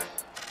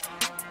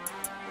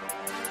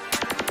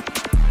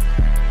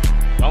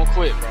 Don't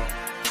quit, bro.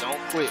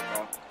 Don't quit,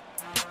 bro.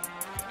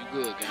 You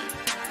good, gang.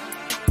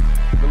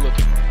 Good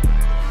looking, bro.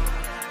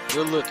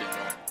 Good looking,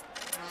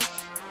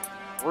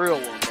 bro. Real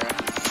one, bro.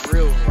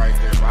 Real one right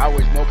there, bro. I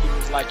wish more people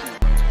was like you,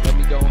 bro. So let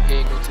me go ahead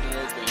and go to the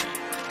next game.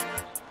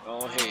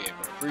 Go ahead,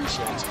 bro.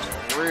 Appreciate you,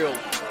 bro. Real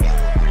one, bro.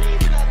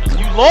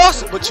 You lost,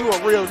 but you a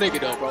real nigga,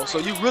 though, bro. So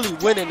you really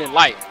winning in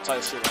life.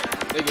 Type shit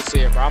like nigga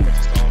said, bro. I'ma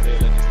just go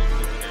ahead and let this nigga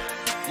live that.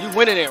 You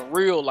winning in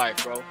real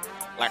life, bro.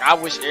 Like, I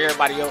wish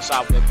everybody else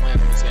out there playing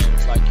on this game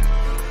was like you.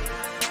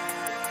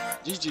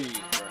 GG,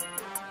 bro.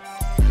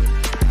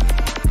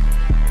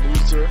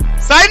 Loser.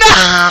 Say no!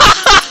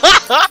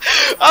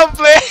 I'm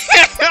playing.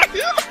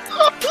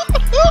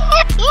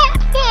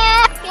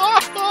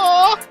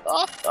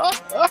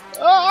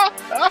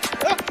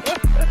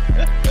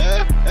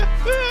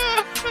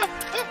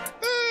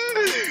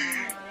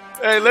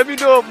 Hey, let me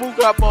know if Mook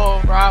up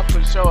on, bro. I'll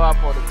put show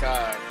up on the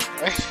card.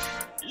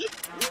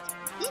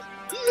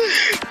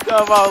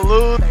 Talk about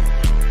lose.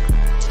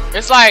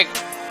 It's like,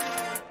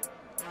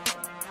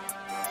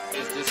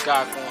 is this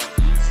guy going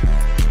easy?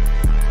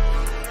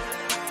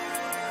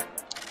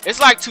 It's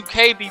like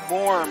 2K be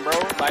boring, bro.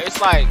 Like,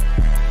 it's like,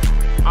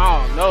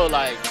 I don't know,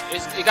 like,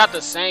 it got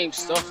the same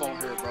stuff on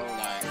here, bro.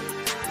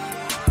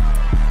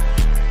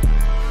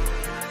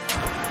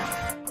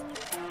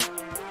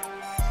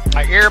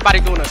 Like everybody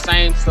doing the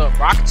same stuff,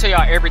 bro. I can tell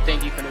y'all everything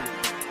he finna do.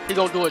 He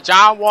gonna do a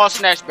John Wall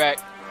snatch back.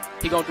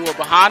 He gonna do it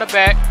behind the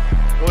back.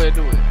 Go ahead,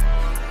 do it.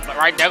 But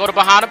right there, go to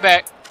behind the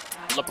back.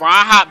 LeBron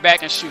hop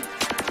back and shoot.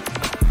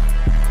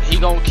 He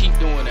gonna keep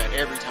doing that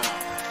every time.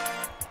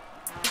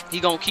 He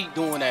gonna keep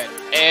doing that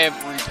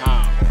every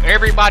time. Bro.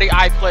 Everybody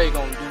I play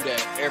gonna do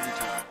that every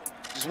time.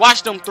 Just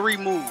watch them 3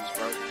 moves,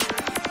 bro.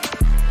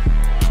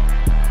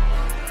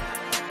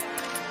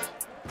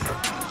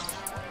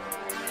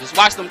 Just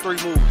watch them 3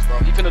 moves, bro.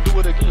 He finna do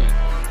it again.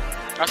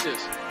 Watch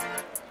this.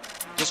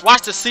 Just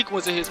watch the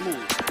sequence of his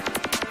moves.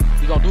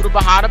 He gonna do the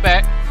behind the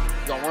back.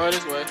 He gonna run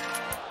this way.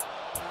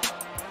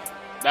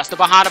 That's the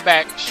behind the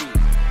back shoot.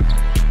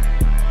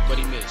 But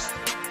he missed.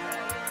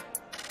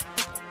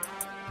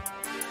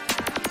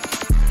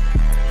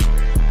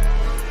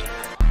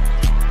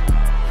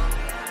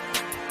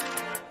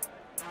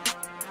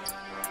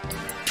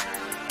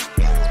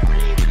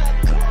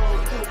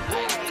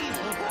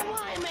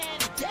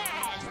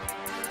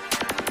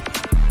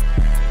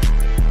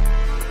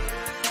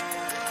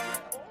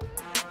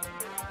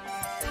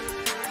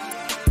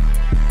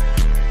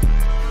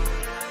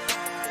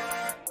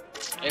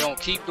 They gonna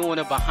keep doing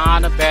it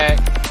behind the back,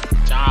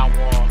 John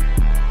Wall.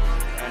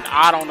 And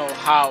I don't know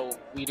how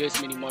we this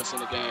many months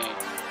in the game.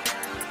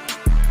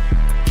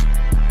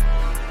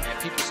 And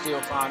people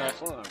still find that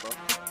fun, bro.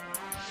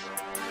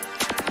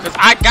 Cause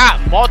I got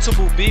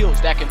multiple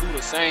builds that can do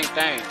the same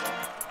thing, bro.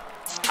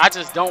 I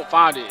just don't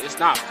find it. It's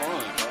not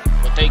fun, bro.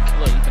 But they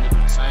look, you can do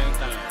the same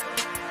thing, bro.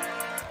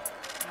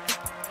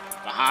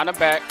 Behind the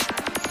back,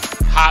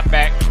 hop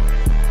back.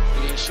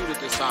 He didn't shoot it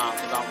this time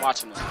because I'm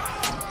watching this.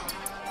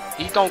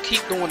 He gonna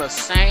keep doing the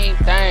same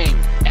thing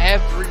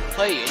every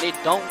play, and it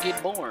don't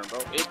get boring, bro.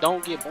 It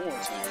don't get boring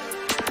to him.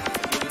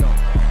 It really don't.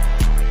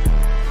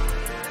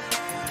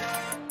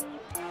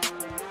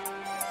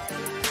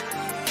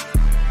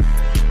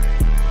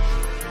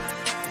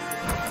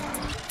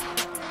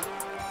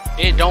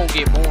 It don't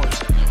get boring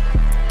to him,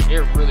 bro.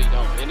 It really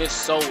don't, and it's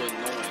so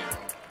annoying, bro.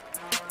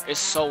 It's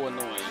so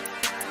annoying.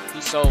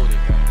 He sold it,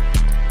 bro.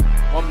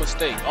 One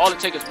mistake. All it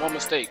takes is one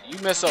mistake. You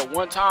mess up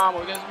one time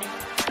against me,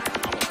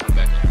 I'm gonna come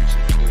back and do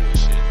some cool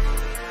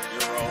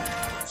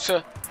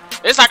shit.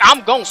 It's like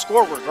I'm gonna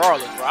score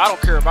regardless, bro. I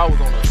don't care if I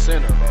was on the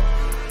center, bro.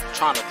 I'm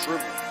trying to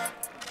dribble.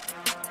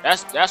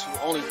 That's the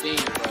only thing,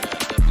 bro,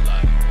 that be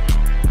like.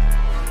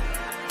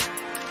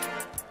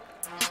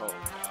 Oh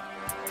god.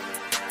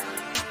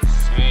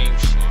 Same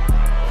shit, bro.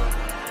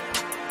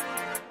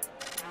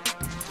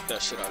 Get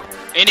that shit out of here.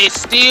 And it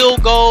still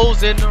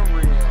goes in the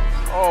rim.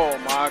 Oh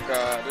my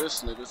god,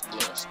 this nigga's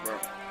blessed, bro.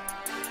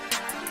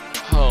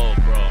 Oh,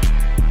 bro. Okay.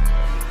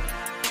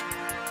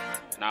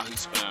 Now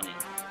he's spamming.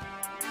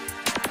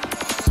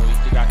 So you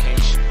think I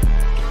can't shoot?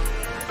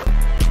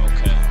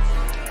 Okay.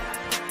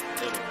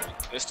 Literally.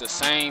 It's the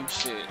same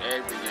shit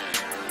every game.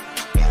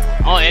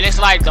 Oh, and it's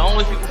like the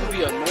only people who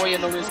be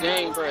annoying on this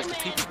game, bro, is the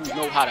people who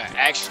know how to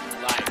actually,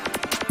 like,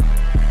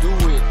 do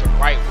it the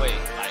right way.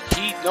 Like,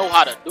 he know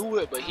how to do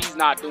it, but he's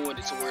not doing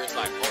it to where it's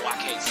like, oh, I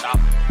can't stop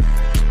him.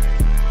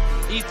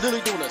 He's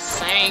literally doing the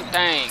same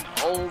thing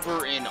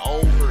over and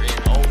over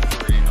and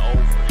over and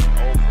over and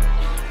over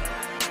again.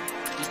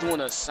 He's doing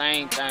the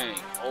same thing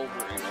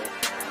over and over.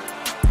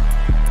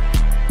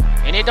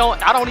 And I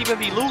don't even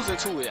be losing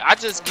to it. I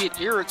just get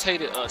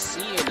irritated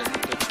seeing the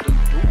nigga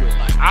do it.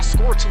 Like, I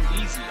score too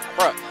easy,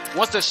 bro.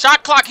 Once the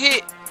shot clock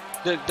hit,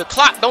 the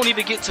clock don't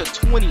even get to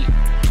 20,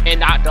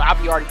 and I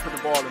be already putting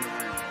the ball in the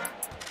rim.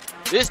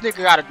 This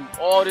nigga gotta do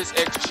all this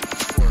extra shit to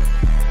score.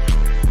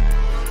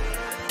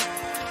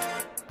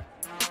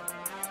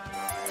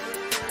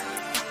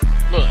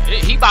 Look,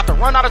 he about to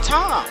run out of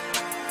time.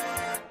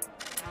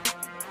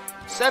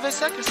 7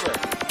 seconds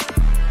left.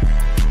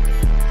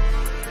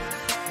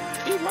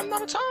 He's running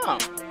out of time.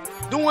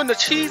 Doing the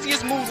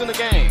cheesiest moves in the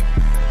game.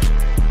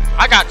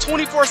 I got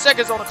 24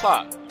 seconds on the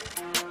clock.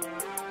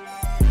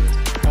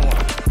 Come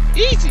on.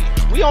 Easy.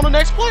 We on the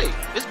next play.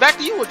 It's back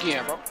to you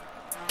again, bro.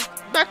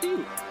 Back to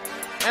you.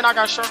 And I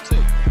got sharp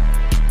too.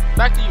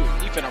 Back to you.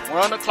 He finna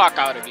run the clock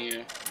out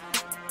again.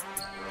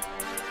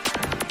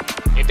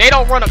 If they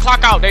don't run the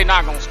clock out, they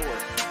not gonna score.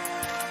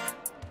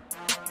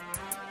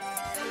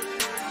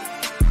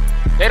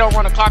 They don't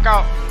run the clock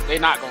out, they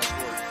not gonna score.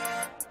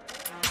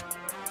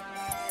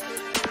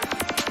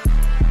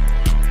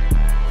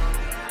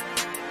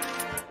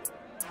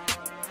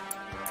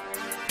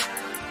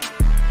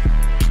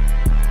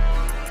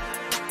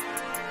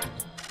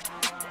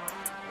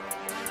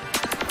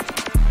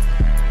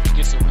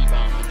 Get some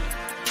rebound on it.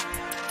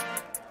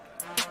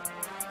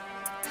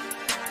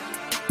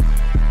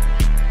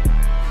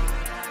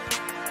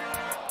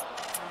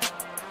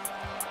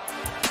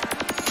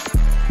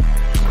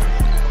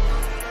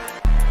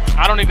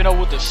 even know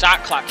what the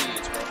shot clock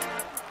is, bro.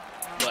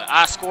 But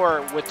I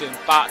score within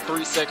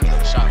 3 seconds of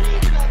the shot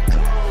clock.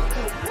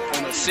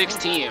 On a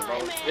 6'10", bro.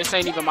 This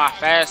ain't even my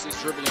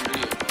fastest dribbling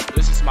bid, bro.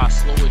 This is my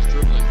slowest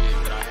dribbling bid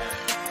that I have.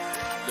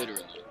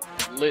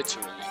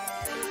 Literally.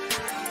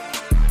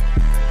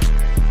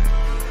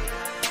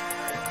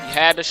 He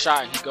had the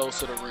shot and he goes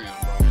to the rim,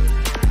 bro.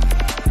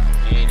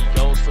 And he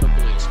goes for the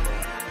blitz, bro.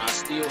 I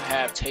still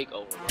have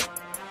takeover, bro.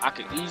 I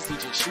could easily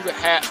just shoot a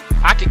hat.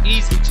 I could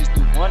easily just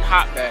do one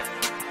hot back.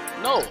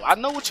 No, I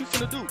know what you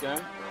finna do,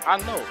 gang. I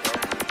know,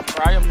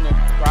 bro.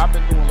 I've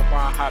been doing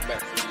LeBron hot back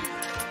for years.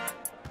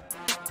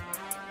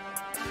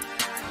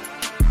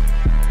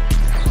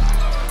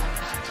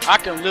 I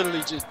can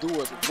literally just do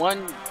it.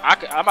 I'm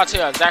about to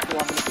tell you exactly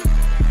what I'm gonna do.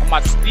 I'm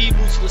about to speed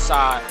boost to the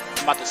side.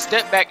 I'm about to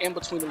step back in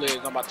between the legs.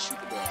 I'm about to shoot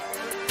the ball.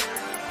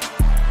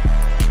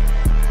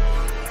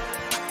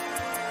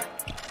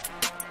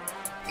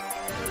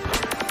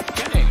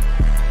 Dang.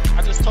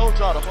 I just told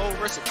y'all the whole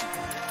recipe.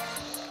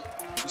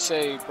 You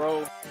say,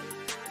 bro,